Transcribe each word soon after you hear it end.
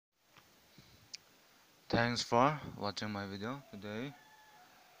Thanks for watching my video. Today,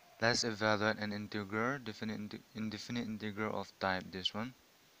 let's evaluate an integral, indefinite integral of type this one.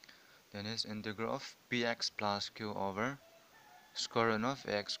 Then is integral of px plus q over square root of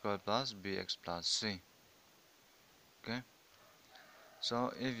ax squared plus bx plus c. Okay.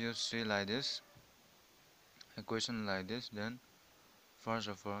 So if you see like this, equation like this, then first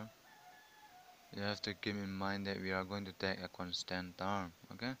of all, you have to keep in mind that we are going to take a constant term.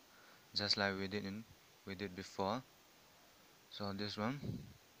 Okay. Just like we did before. So this one,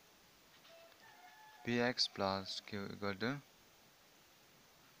 px plus q equal to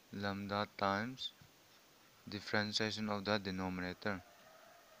lambda times differentiation of the denominator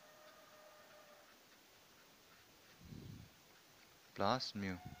plus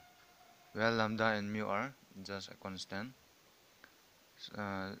mu, where lambda and mu are just a constant.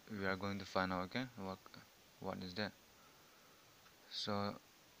 We are going to find out, okay, what is that. So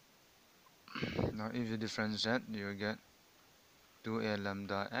now if you differentiate, you get 2a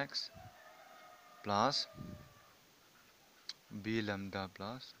lambda x plus b lambda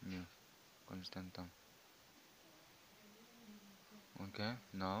plus mu, constant term. Okay,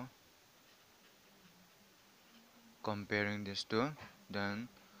 now comparing these two, then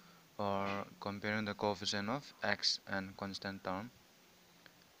or comparing the coefficient of x and constant term,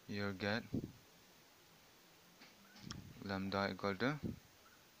 you get lambda equal to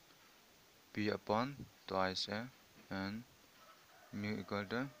p upon twice a and mu equal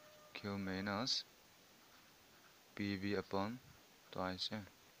to q minus pb upon twice a.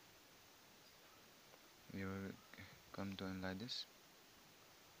 You will come to like this.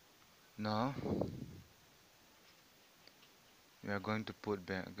 Now we are going to put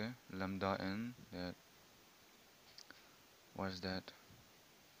back, okay, lambda and that, what's that,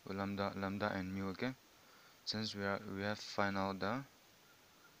 lambda and mu, okay. Since we have find out the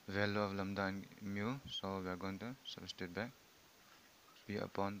value of lambda and mu, so we are going to substitute back p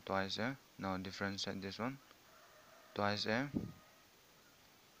upon twice a. Now differentiate this one, twice a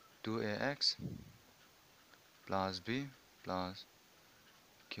 2ax plus b plus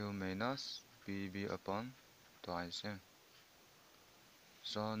q minus pb upon twice a.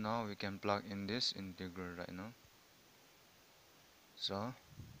 So now we can plug in this integral right now. So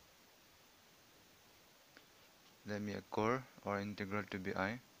let me accord or integral to be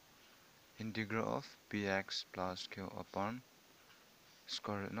I. Integral of px plus q upon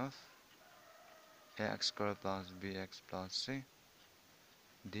square root of ax squared plus bx plus c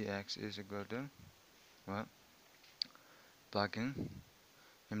dx is equal to what? Plugging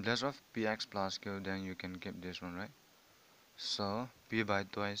in place of px plus q, then you can keep this one, right? So p by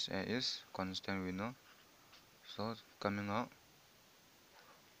twice a is constant, we know. So coming out,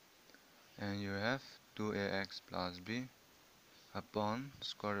 and you have 2ax plus b upon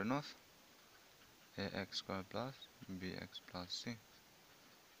square root of ax squared plus bx plus c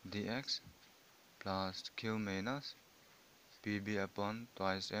dx plus q minus pb upon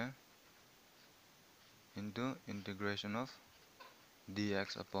twice a into integration of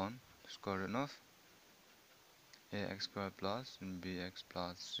dx upon square root of ax squared plus bx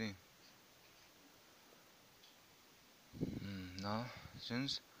plus c. Now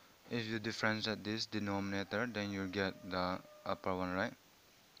since if you differentiate this denominator, then you get the upper one, right?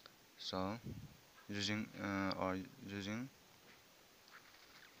 So using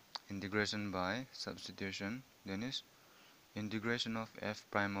integration by substitution, then is integration of f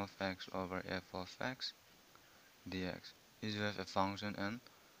prime of x over f of x dx. Is you have a function and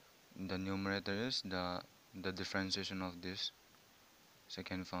the numerator is the differentiation of this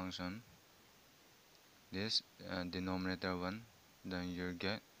second function, this denominator one, then you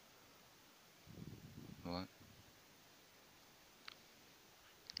get what,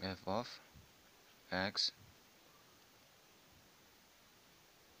 f of x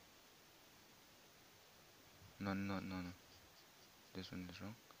no, this one is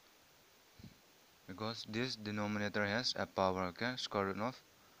wrong, because this denominator has a power, okay, square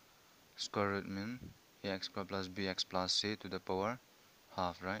root mean ax squared plus bx plus c to the power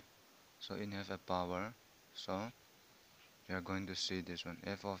half, right? So it have a power, so we are going to see this one,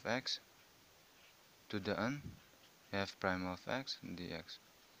 f of x to the n f prime of x dx.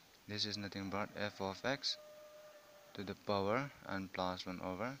 This is nothing but f of x to the power n plus 1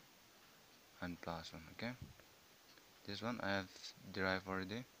 over n plus 1, okay. This one I have derived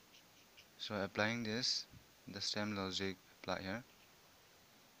already, so applying this, the same logic apply here.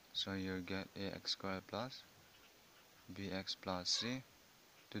 So you get ax squared plus bx plus c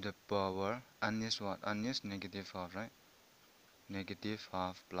to the power n is what, n is negative half, right? Negative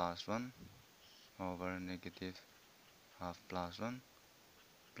half plus 1 over negative half plus 1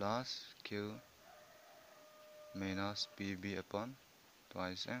 plus q minus pb upon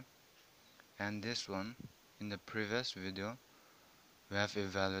twice a. And this one in the previous video we have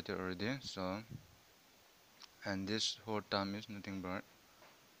evaluated already, so and this whole term is nothing but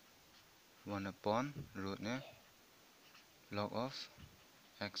 1 upon root a log of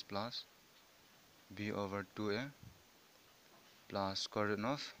x plus b over 2a plus square root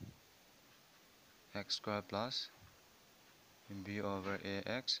of x square plus b over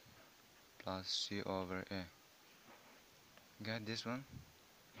ax plus c over a. Get this one?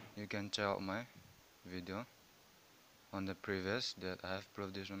 You can check out my video on the previous that I have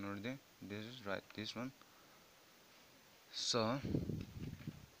proved this one already. This is right, this one. So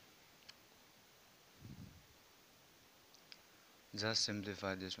just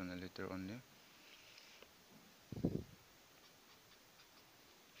simplify this one a little only.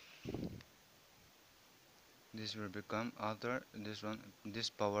 This will become, after this one, this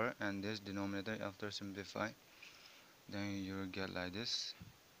power and this denominator, after simplify, then you will get like this: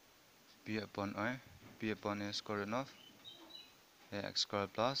 p upon I, p upon a square root of ax square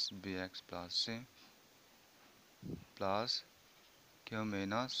plus bx plus c plus q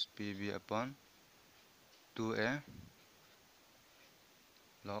minus pb upon 2a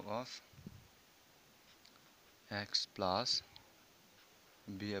log of x plus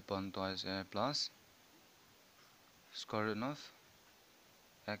b upon twice a plus square root of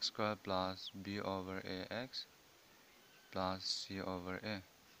x square plus b over ax plus c over a.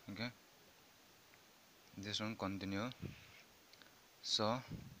 Okay, this one continue. So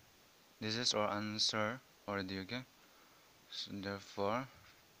this is our answer already. Okay, so therefore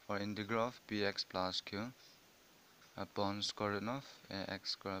for integral of px plus q upon square root of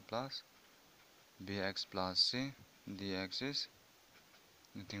ax square plus bx plus c dx is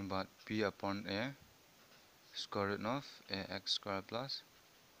nothing but p upon a square root of ax square plus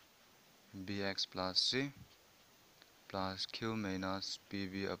bx plus c plus q minus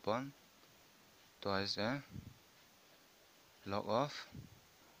pb upon twice a log of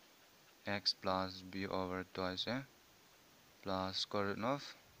x plus b over twice a plus square root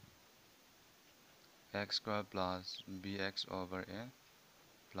of x square plus bx over a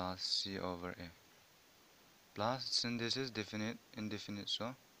plus c over a plus, since this is definite, indefinite,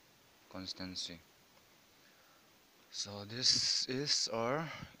 so constancy. So this is our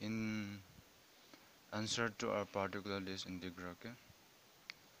answer to our particular this integral. Okay,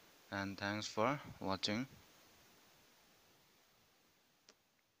 and thanks for watching.